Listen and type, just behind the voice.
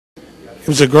It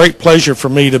was a great pleasure for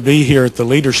me to be here at the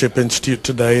Leadership Institute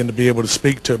today and to be able to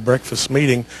speak to a breakfast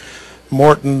meeting.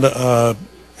 Morton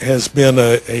has been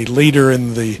a leader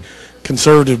in the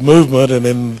conservative movement, and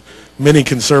in many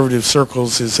conservative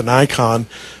circles is an icon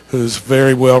who's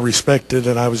very well respected,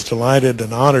 and I was delighted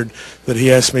and honored that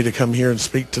he asked me to come here and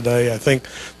speak today. I think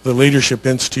the Leadership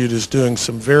Institute is doing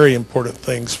some very important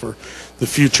things for the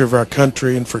future of our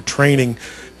country and for training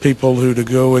people who to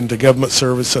go into government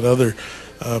service and other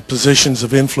positions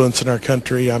of influence in our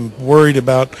country. I'm worried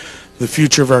about the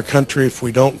future of our country if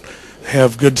we don't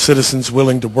have good citizens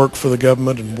willing to work for the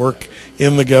government and work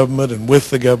in the government and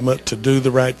with the government to do the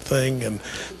right thing. And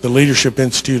the Leadership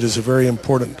Institute is a very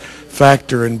important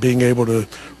factor in being able to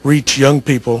reach young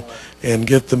people and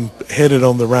get them headed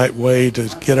on the right way to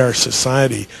get our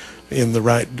society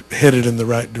headed in the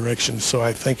right direction. So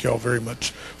I thank you all very much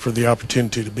for the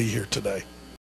opportunity to be here today.